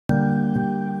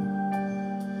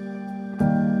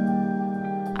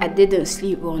I didn't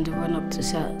sleep well on the run up to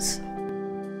SATs.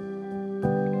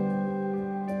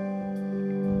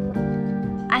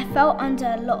 I felt under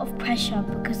a lot of pressure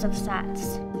because of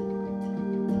SATs.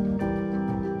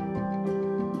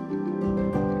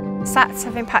 SATs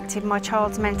have impacted my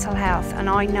child's mental health, and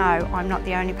I know I'm not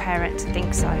the only parent to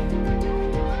think so.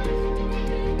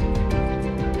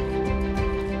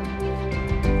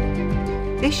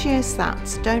 This year's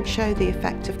SATs don't show the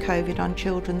effect of COVID on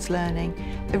children's learning.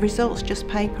 The results just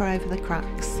paper over the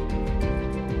cracks.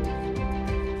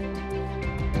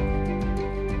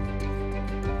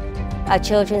 Our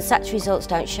children's SATs results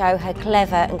don't show how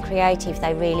clever and creative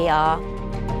they really are.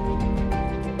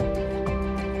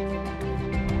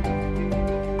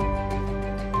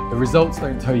 The results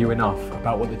don't tell you enough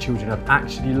about what the children have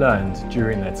actually learned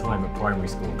during their time at primary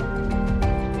school.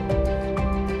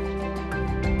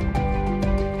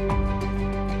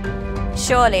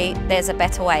 Surely there's a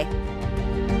better way.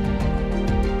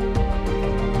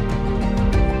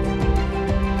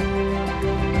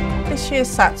 This year's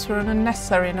SATs were an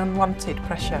unnecessary and unwanted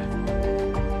pressure.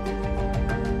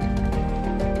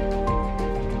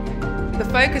 The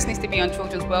focus needs to be on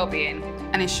children's well-being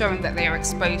and ensuring that they are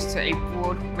exposed to a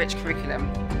broad, rich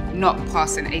curriculum, not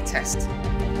passing a test.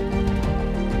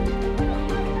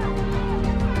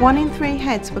 1 in 3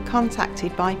 heads were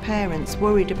contacted by parents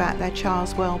worried about their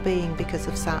child's well-being because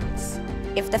of SATs.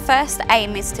 If the first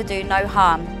aim is to do no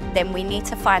harm, then we need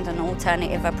to find an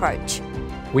alternative approach.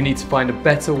 We need to find a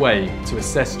better way to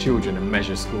assess children and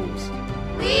measure schools.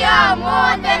 We are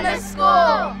more than a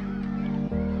school!